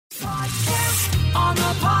on the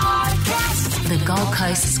podcast. The Gold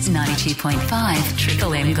Coast's 92.5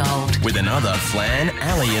 Triple M Gold. With another Flan,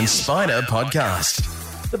 Ali and Spider podcast.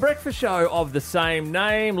 The breakfast show of the same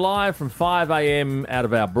name, live from 5 a.m. out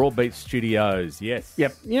of our Broadbeat studios. Yes.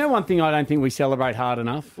 Yep. You know, one thing I don't think we celebrate hard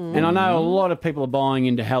enough, and I know a lot of people are buying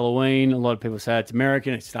into Halloween. A lot of people say it's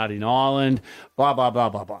American, it started in Ireland, blah, blah, blah,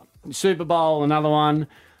 blah, blah. Super Bowl, another one.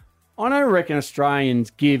 I don't reckon Australians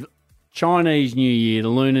give Chinese New Year, the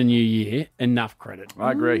Lunar New Year, enough credit.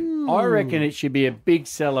 I agree. I reckon it should be a big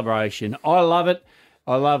celebration. I love it.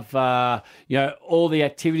 I love, all the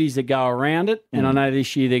activities that go around it. And I know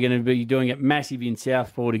this year they're going to be doing it massive in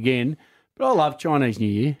Southport again. But I love Chinese New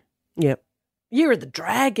Year. Yep. Year of the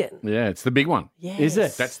Dragon. Yeah, it's the big one. Yes. Is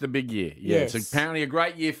it? That's the big year. Yeah, Yes. It's apparently a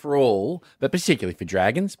great year for all, but particularly for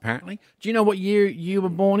dragons, apparently. Do you know what year you were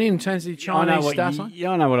born in terms of the Chinese star sign?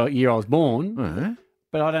 I know what year I was born,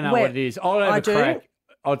 but I don't know Where- what it is. I'll have I a do. crack.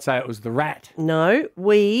 I'd say it was the rat. No,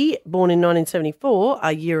 we, born in 1974,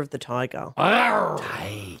 are Year of the Tiger.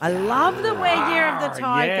 I love the Year of the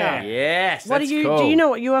Tiger. yeah. Yes, What that's do you cool. do? You know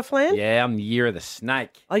what you are, Flan? Yeah, I'm the year of the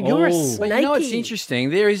snake. Oh, you're a Oh. snakey. But you know what's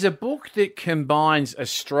interesting? There is a book that combines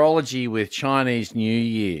astrology with Chinese New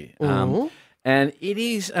Year. And it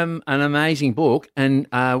is an amazing book. And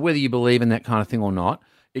whether you believe in that kind of thing or not,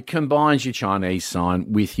 it combines your Chinese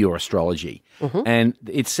sign with your astrology. And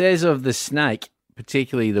it says of the snake,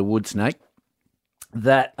 particularly the wood snake,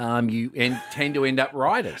 that you tend to end up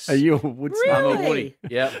riders. Are you a wood snake? I'm a Really? woody.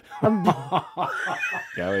 Yep.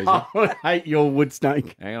 Go easy. I would hate your wood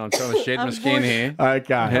snake. Hang on, I'm trying to shed my skin here. Okay.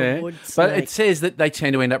 Yeah. wood But snake. it says that they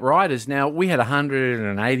tend to end up riders. Now, we had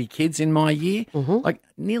 180 kids in my year. Like,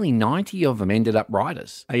 nearly 90 of them ended up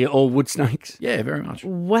riders. Are you all wood snakes? Yeah, very much.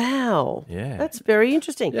 Wow. Yeah. That's very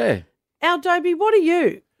interesting. Yeah. Aldoby, what are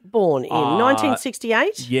you born in?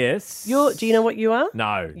 1968? Yes. Do you know what you are?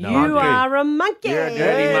 No. You are a monkey. You're a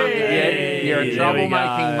dirty monkey. Yeah, you're a There we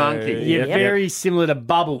troublemaking go. monkey. You're Yep. very similar to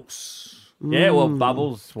Bubbles. Yeah, well,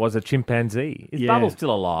 Bubbles was a chimpanzee. Is Yeah. Bubbles still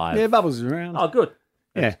alive? Yeah, Bubbles is around. Oh, good.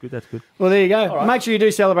 Yeah. That's good. Well, there you go. Make sure you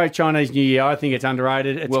do celebrate Chinese New Year. I think it's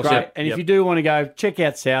underrated. It's Well great. said. And if you do want to go, check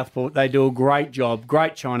out Southport. They do a great job.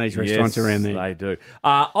 Great Chinese restaurants Yes, around there. They do.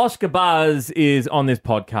 Oscar Buzz is on this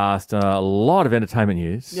podcast. A lot of entertainment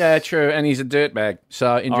news. Yeah, true. And he's a dirtbag.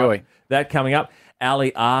 So enjoy. All right, that coming up.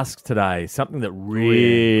 Ali asks today something that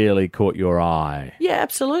really caught your eye. Yeah,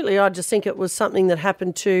 absolutely. I just think it was something that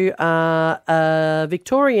happened to a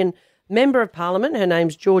Victorian Member of Parliament. Her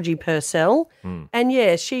name's Georgie Purcell. And,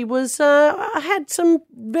 yeah, she was had some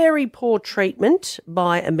very poor treatment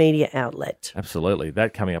by a media outlet. Absolutely.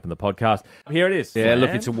 That coming up in the podcast. Here it is. Yeah, look,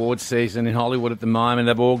 Flan. it's awards season in Hollywood at the moment.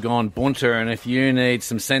 They've all gone bunter, and if you need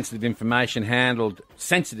some sensitive information handled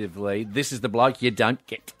sensitively, this is the bloke you don't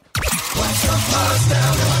get.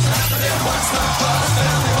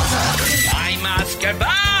 I'm Oscar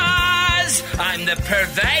Buzz. I'm the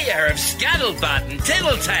purveyor of scuttlebutt and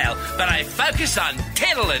tittletale, but I focus on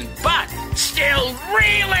tittle and butt. Still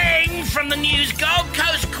reeling from the news, Gold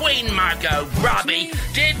Coast Queen Margot Robbie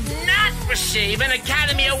did not receive an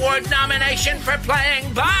Academy Award nomination for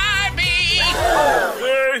playing Barbie.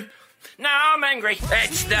 Now I'm angry.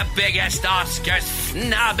 It's the biggest Oscar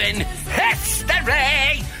snub in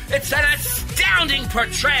history. It's an astounding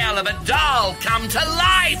portrayal of a doll come to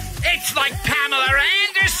life. It's like Pamela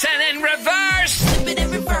Anderson in reverse.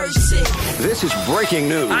 This is breaking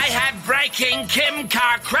news. I have breaking Kim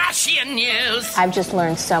Kardashian news. I've just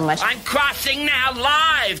learned so much. I'm crossing now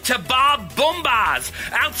live to Bob Boombas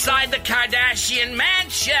outside the Kardashian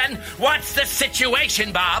mansion. What's the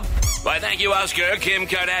situation, Bob? Why, thank you, Oscar. Kim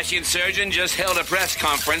Kardashian's surgeon just held a press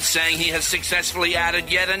conference saying he has successfully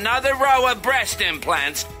added yet another row of breast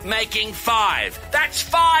implants, making 5. That's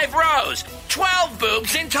 5 rows. 12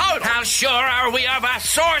 boobs in total. How sure are we of our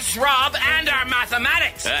source, Rob, and our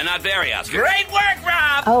mathematics? Not very, Oscar. Great work,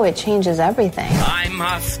 Rob. Oh, it changes everything. I'm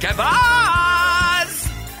Oscar Buzz.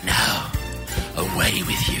 Now, away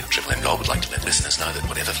with you. Triple M Gold would like to let listeners know that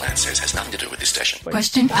whatever Flan says has nothing to do with this station.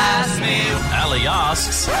 Question. Ali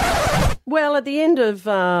asks. Well, at the end of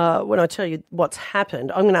when I tell you what's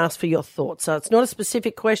happened, I'm going to ask for your thoughts. So it's not a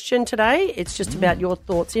specific question today. It's just about your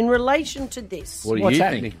thoughts in relation to this. What do What's you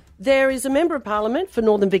happening? think? There is a Member of Parliament for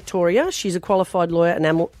Northern Victoria. She's a qualified lawyer and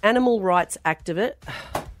animal rights activist.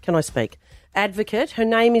 Can I speak? Advocate. Her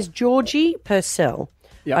name is Georgie Purcell.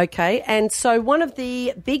 Yep. Okay, and so one of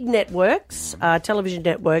the big networks, television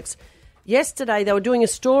networks, yesterday they were doing a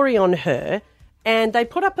story on her, and they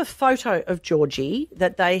put up a photo of Georgie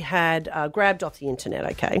that they had grabbed off the internet,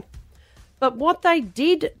 okay? But what they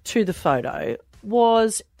did to the photo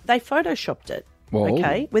was they photoshopped it, Whoa.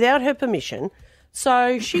 okay, without her permission.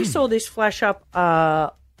 So she saw this flash up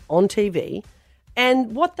on TV,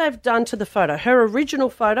 and what they've done to the photo, her original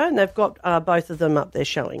photo, and they've got both of them up there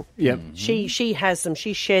showing. Yep. She has them.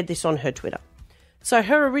 She shared this on her Twitter. So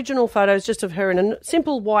her original photo is just of her in a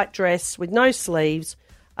simple white dress with no sleeves,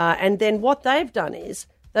 and then what they've done is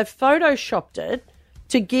they've photoshopped it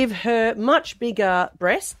to give her much bigger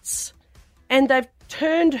breasts, and they've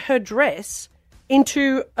turned her dress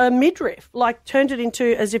into a midriff, like turned it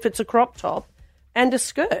into as if it's a crop top and a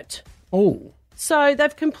skirt. Oh. So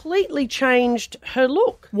they've completely changed her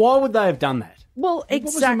look. Why would they have done that? Well, exactly.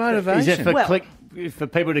 What was the motivation? Is it for Well- for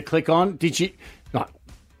people to click on? Did she? No.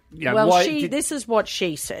 Yeah, Well, why, this is what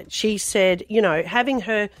she said. She said, having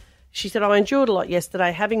her, she said, I endured a lot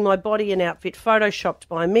yesterday. Having my body and outfit photoshopped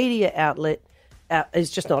by a media outlet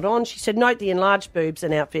is just not on. She said, note the enlarged boobs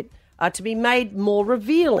and outfit are to be made more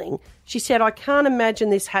revealing. She said, I can't imagine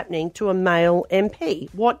this happening to a male MP.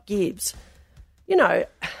 What gives?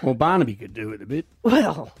 Well, Barnaby could do it a bit.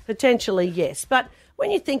 Well, potentially, yes. But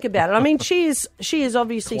when you think about it, I mean, she is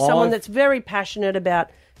obviously Clive. someone that's very passionate about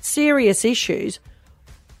serious issues.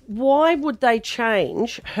 Why would they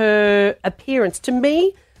change her appearance? To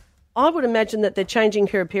me, I would imagine that they're changing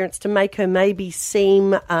her appearance to make her maybe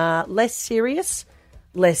seem less serious,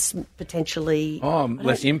 less potentially...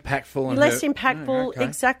 less impactful. Less impactful,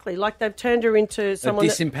 exactly. Like they've turned her into someone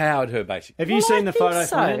They've disempowered her, basically. Have you seen the photo?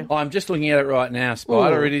 so. Oh, I'm just looking at it right now,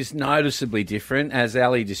 Spider. It is noticeably different, as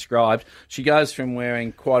Ali described. She goes from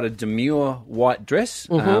wearing quite a demure white dress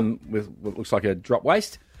with what looks like a drop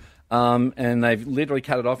waist, and they've literally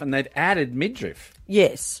cut it off, and they've added midriff.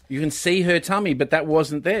 Yes. You can see her tummy, but that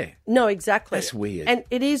wasn't there. No, exactly. That's weird. And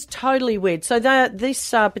it is totally weird. So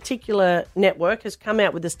this particular network has come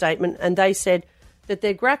out with a statement, and they said that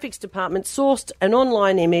their graphics department sourced an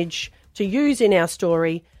online image to use in our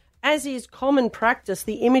story. As is common practice,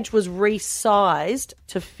 the image was resized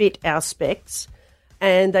to fit our specs.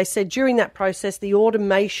 And they said during that process, the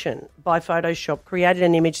automation by Photoshop created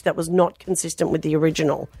an image that was not consistent with the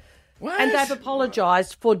original. What? And they've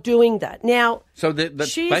apologised for doing that. Now, So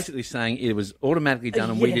that's basically saying it was automatically done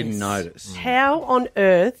and we didn't Yes. notice. How on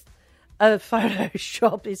earth a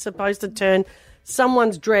Photoshop is supposed to turn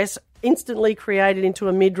someone's dress instantly created into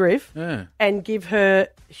a midriff and give her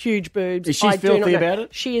huge boobs? Is she I do not filthy know. about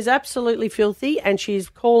it? She is absolutely filthy, and she's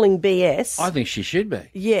calling BS. I think she should be.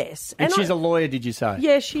 Yes. And she's a lawyer, did you say?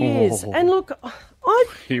 Yeah, she is. And look,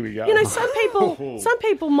 Here we go. some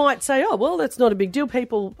people might say, oh, well, that's not a big deal.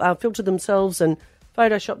 People filter themselves and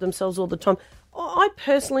Photoshop themselves all the time. I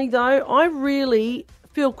personally, though, I really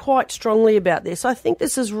feel quite strongly about this. I think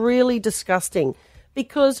this is really disgusting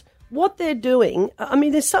because what they're doing, I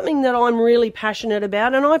mean, there's something that I'm really passionate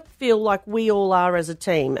about, and I feel like we all are as a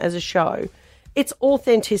team, as a show. It's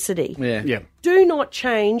authenticity. Yeah. Do not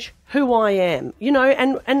change who I am,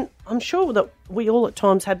 and I'm sure that we all at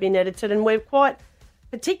times have been edited, and we're quite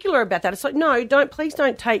particular about that. It's like, no, please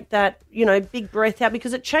don't take that, big breath out,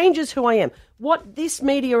 because it changes who I am. What this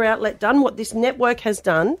media outlet done, what this network has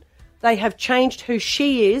done, they have changed who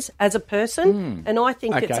she is as a person, and I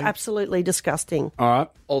think it's absolutely disgusting. All right.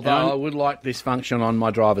 Although I would like this function on my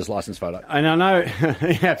driver's license photo. And I know,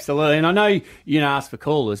 absolutely, and I know you didn't ask for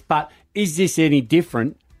callers, but is this any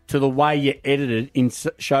different to the way you edit it in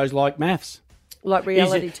shows like Maths? Like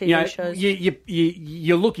reality Is it- TV shows.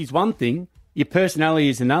 Your look is one thing, your personality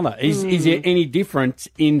is another. Is there any difference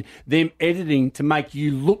in them editing to make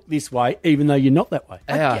you look this way, even though you're not that way?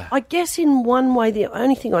 I guess in one way, the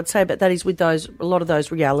only thing I'd say about that is with a lot of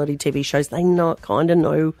those reality TV shows, they kind of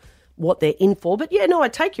know what they're in for. But yeah, no, I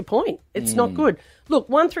take your point. It's not good. Look,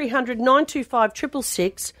 1300 925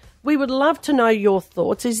 666. We would love to know your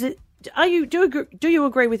thoughts. Do you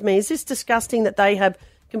agree with me? Is this disgusting that they have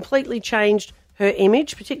completely changed her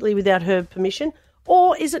image, particularly without her permission,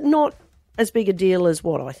 or is it not as big a deal as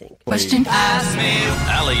what I think? Question.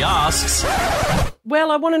 Ali asks. Well,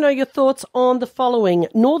 I want to know your thoughts on the following.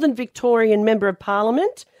 Northern Victorian Member of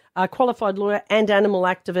Parliament, qualified lawyer and animal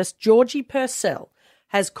activist Georgie Purcell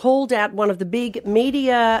has called out one of the big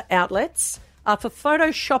media outlets for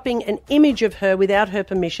photoshopping an image of her without her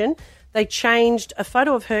permission. They changed a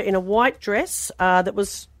photo of her in a white dress that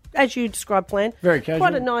was, as you described, Plan. Very casual.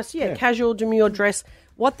 Quite a nice, casual, demure dress.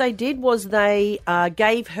 What they did was they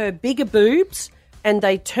gave her bigger boobs and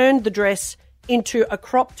they turned the dress into a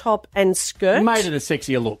crop top and skirt. Made it a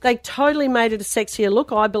sexier look. They totally made it a sexier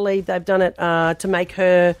look. I believe they've done it to make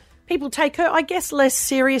people take her, I guess, less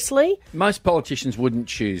seriously. Most politicians wouldn't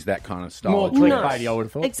choose that kind of style. More clickbaity, I would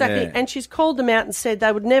have thought. Exactly. Yeah. And she's called them out and said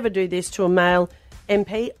they would never do this to a male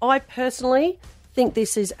MP. I personally think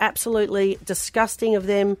this is absolutely disgusting of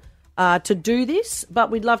them. to do this, but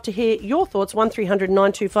we'd love to hear your thoughts. 1300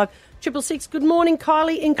 925 666. Good morning,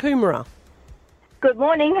 Kylie in Coomera. Good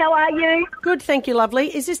morning, how are you? Good, thank you,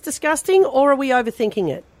 lovely. Is this disgusting or are we overthinking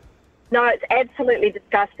it? No, it's absolutely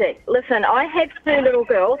disgusting. Listen, I have two little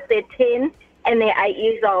girls. They're 10 and they're 8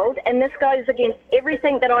 years old, and this goes against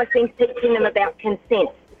everything that I've been teaching them about consent.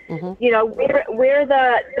 Mm-hmm. You know, where are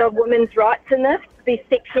the women's rights in this to be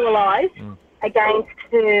sexualised against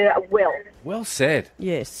her will? Well said.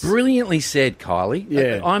 Yes. Brilliantly said, Kylie.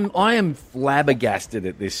 Yeah. I am flabbergasted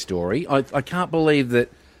at this story. I can't believe that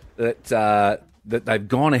they've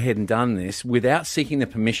gone ahead and done this without seeking the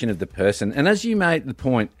permission of the person. And as you made the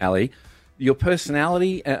point, Ali, your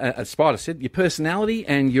personality, as Spider said, your personality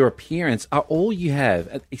and your appearance are all you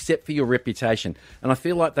have, except for your reputation. And I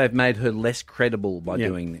feel like they've made her less credible by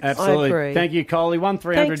doing this. Absolutely. I agree. Thank you, Kylie.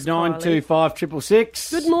 1300 925 666.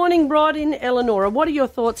 Good morning, Rod in Eleanor. What are your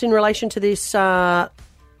thoughts in relation to this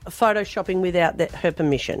photoshopping without her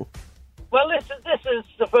permission? Well, this is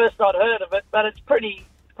the first I'd heard of it, but it's pretty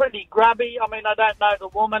grubby. I mean, I don't know the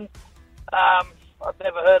woman. I've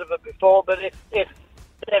never heard of it before, but if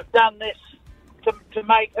they've done this to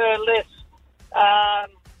make her less,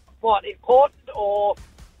 important or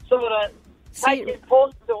sort of take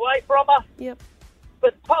importance away from her. Yep.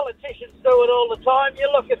 But politicians do it all the time. You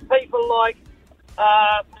look at people like,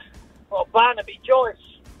 Barnaby Joyce.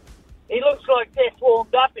 He looks like death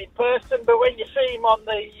warmed up in person, but when you see him on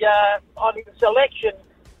his election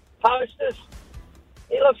posters,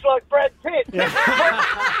 he looks like Brad Pitt.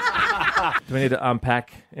 Do we need to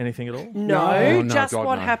unpack anything at all? No, just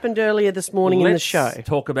what happened earlier this morning in the show. Let's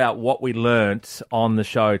talk about what we learnt on the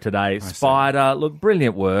show today. Spider, look,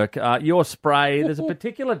 brilliant work. Your spray, there's a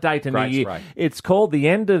particular date in the year. Spray. It's called the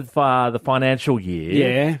end of the financial year.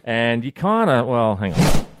 Yeah. And you kind of, hang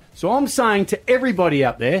on. So I'm saying to everybody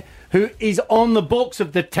out there who is on the books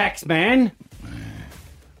of the tax man,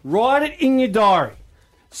 write it in your diary.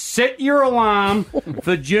 Set your alarm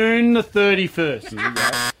for June the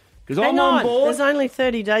 31st. Because I'm on board. There's only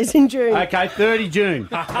 30 days in June. Okay, 30 June.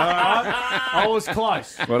 All right. I was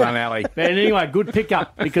close. Well done, Ali. But anyway, good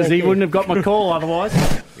pickup because he wouldn't have got my call otherwise.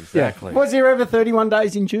 Exactly. Yeah. Was there ever 31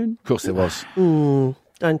 days in June? Of course there was. Don't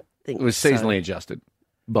think It was seasonally adjusted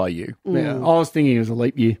by you. Yeah. I was thinking it was a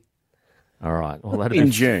leap year. All right. Well, that In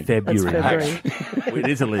is June. February. It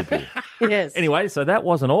is a leap year. Yes. Anyway, so that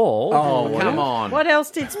wasn't all. Oh, come on. What else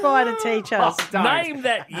did Spider teach us? Name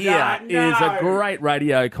That Year is a great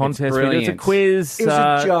radio contest. brilliant. It's a quiz. It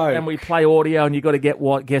was a joke. And we play audio, and you've got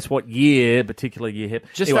to guess what year, particular year hip.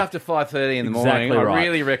 Just Anyway, after 5:30 in the Exactly morning, right. I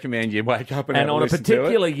really recommend you wake up and have on a listen to it.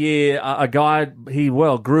 particular year, a guy, he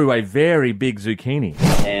grew a very big zucchini.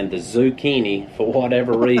 And the zucchini, for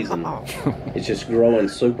whatever reason, is just growing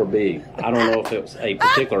super big. I don't know if it was a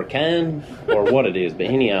particular kind or what it is, but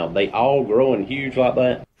anyhow, they all growing huge like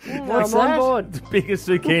that. I'm on board. The biggest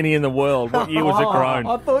zucchini in the world. What year was it grown?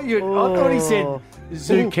 I thought he said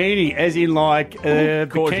zucchini, as in like bikini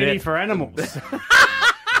Courgette. for animals.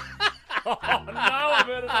 Oh, no, I've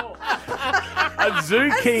heard it all. A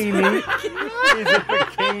zucchini is a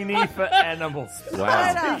bikini for animals.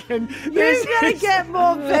 Wow. You're going to get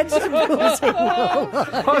more vegetables in your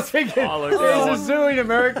life. I was thinking, there's a zoo in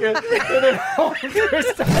America.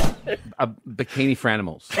 A bikini for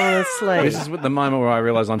animals. Honestly. This is the moment where I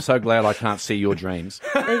realise I'm so glad I can't see your dreams.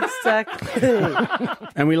 Exactly.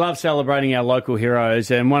 And we love celebrating our local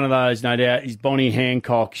heroes. And one of those, no doubt, is Bonnie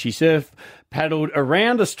Hancock. She paddled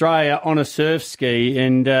around Australia on a surf ski,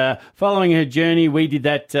 and following her journey, we did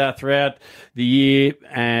that throughout the year.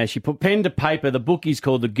 She put pen to paper. The book is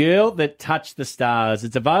called The Girl That Touched the Stars.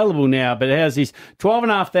 It's available now, but it has this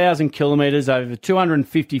 12,500 kilometres over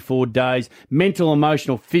 254 days, mental,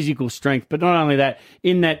 emotional, physical strength. But not only that,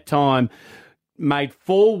 in that time, made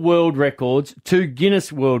 4 world records, 2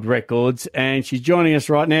 Guinness World Records, and she's joining us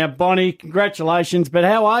right now. Bonnie, congratulations, but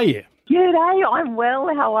how are you? G'day, I'm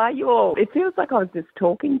well. How are you all? It feels like I was just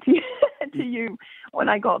talking to you when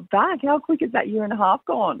I got back. How quick is that year and a half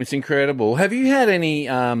gone? It's incredible. Have you had any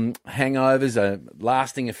hangovers,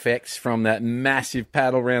 lasting effects from that massive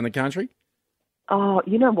paddle around the country? Oh,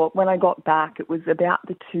 you know what? When I got back, it was about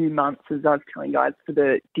the 2 months, as I was telling you guys, for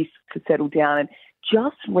the disc to settle down. And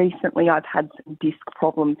just recently I've had some disc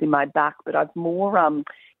problems in my back, but I've more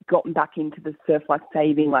gotten back into the surf, like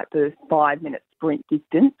saving like the 5-minute sprint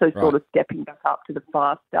distance, so sort of stepping back up to the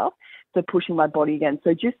fast stuff, so pushing my body again.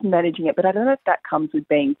 So just managing it. But I don't know if that comes with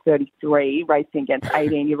being 33, racing against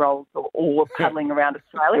 18-year-olds or paddling around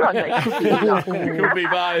Australia. I think It could be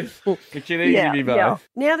both. It can easily be both. Yeah.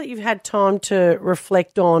 Now that you've had time to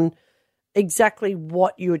reflect on exactly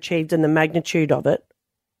what you achieved and the magnitude of it,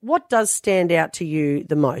 what does stand out to you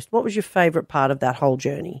the most? What was your favourite part of that whole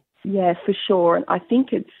journey? Yeah, for sure. And I think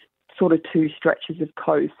it's sort of two stretches of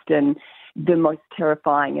coast, and the most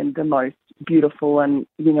terrifying and the most beautiful, and,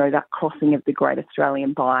 you know, that crossing of the Great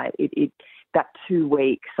Australian Bight, that 2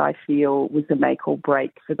 weeks, I feel, was the make or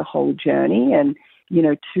break for the whole journey. And, you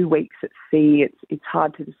know, 2 weeks at sea, it's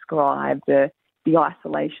hard to describe the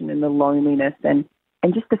isolation and the loneliness and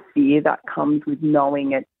just the fear that comes with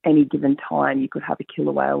knowing at any given time you could have a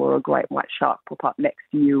killer whale or a great white shark pop up next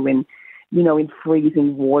to you, and, you know, in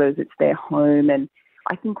freezing waters, it's their home. And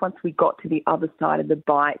I think once we got to the other side of the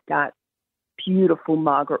Bight, that beautiful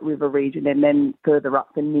Margaret River region, and then further up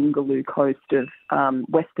the Ningaloo coast of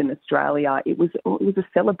Western Australia, it was a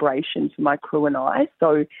celebration for my crew and I.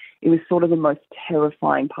 So it was sort of the most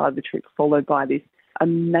terrifying part of the trip, followed by this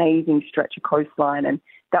amazing stretch of coastline, and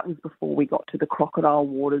that was before we got to the crocodile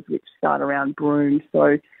waters, which start around Broome.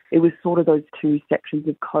 So it was sort of those two sections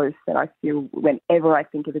of coast that I feel, whenever I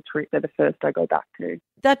think of the trip, they're the first I go back to.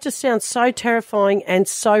 That just sounds so terrifying and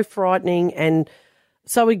so frightening and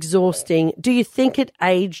so exhausting. Do you think it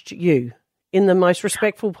aged you in the most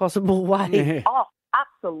respectful possible way? Yeah. Oh,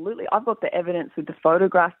 absolutely. I've got the evidence with the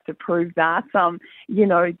photographs to prove that. You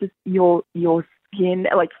know, just your skin,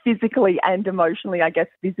 like physically and emotionally, I guess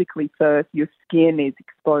physically first, your skin is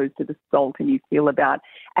exposed to the salt and you feel about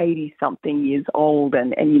 80-something years old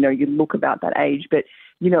and, you know, you look about that age. But,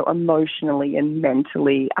 you know, emotionally and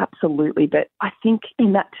mentally, absolutely. But I think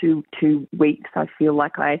in that two weeks, I feel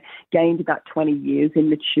like I gained about 20 years in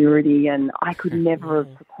maturity, and I could never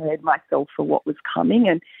have prepared myself for what was coming.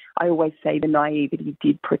 And I always say the naivety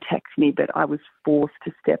did protect me, but I was forced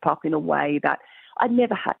to step up in a way that I'd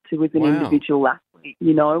never had to as an individual athlete.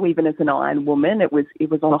 You know, even as an Iron woman, it was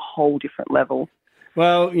on a whole different level.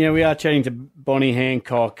 Well, you know, we are chatting to Bonnie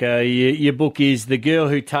Hancock. Your book is The Girl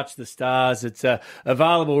Who Touched the Stars. It's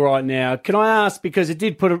available right now. Can I ask, because it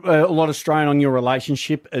did put a lot of strain on your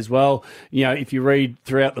relationship as well, you know, if you read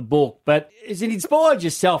throughout the book, but has it inspired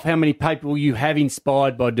yourself how many people you have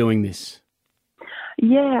inspired by doing this?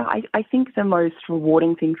 Yeah, I think the most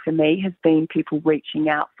rewarding thing for me has been people reaching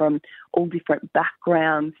out from all different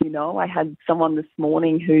backgrounds. You know, I had someone this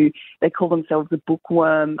morning who they call themselves a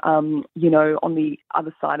bookworm, you know, on the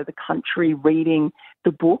other side of the country reading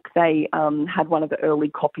the book. They had one of the early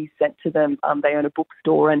copies sent to them. They own a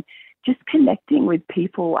bookstore, and just connecting with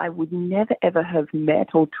people I would never, ever have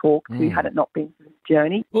met or talked to had it not been for this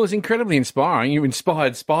journey. Well, it's incredibly inspiring. You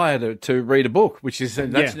inspired Spire to read a book, which is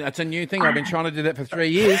that's a new thing. I've been trying to do that for 3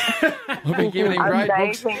 years. I've been giving him great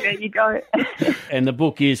books. There you go. And the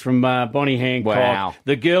book is from Bonnie Hancock, Wow.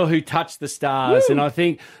 The Girl Who Touched the Stars. Woo! And I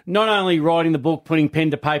think not only writing the book, putting pen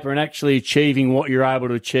to paper and actually achieving what you're able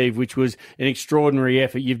to achieve, which was an extraordinary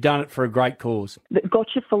effort, you've done it for a great cause.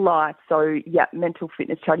 Gotcha for life. So, yeah, mental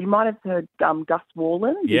fitness charity. You might have heard Gus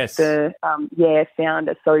Warland. Yes. The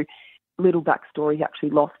founder. So, little backstory, he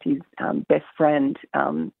actually lost his best friend,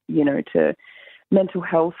 you know, to mental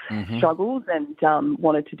health struggles and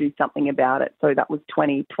wanted to do something about it. So that was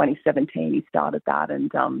 2017 he started that,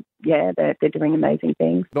 and they're doing amazing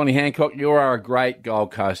things. Bonnie Hancock, you are a great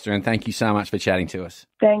Gold Coaster, and thank you so much for chatting to us.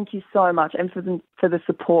 Thank you so much, and for the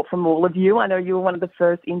support from all of you. I know you were one of the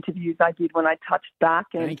first interviews I did when I touched back,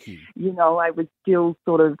 and thank you. You know, I was still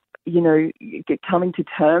sort of, you know, coming to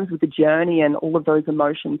terms with the journey and all of those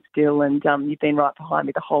emotions still, and you've been right behind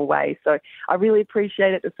me the whole way. So I really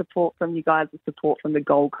appreciate it, the support from you guys, the support from the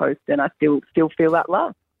Gold Coast, and I still feel that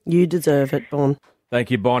love. You deserve it, Bon. Thank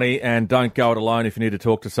you, Bonnie, and don't go it alone. If you need to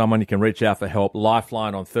talk to someone, you can reach out for help.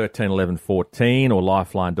 Lifeline on 13 11 14 or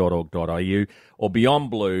lifeline.org.au or Beyond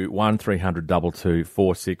Blue 1300 22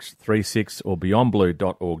 4636 or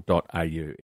beyondblue.org.au.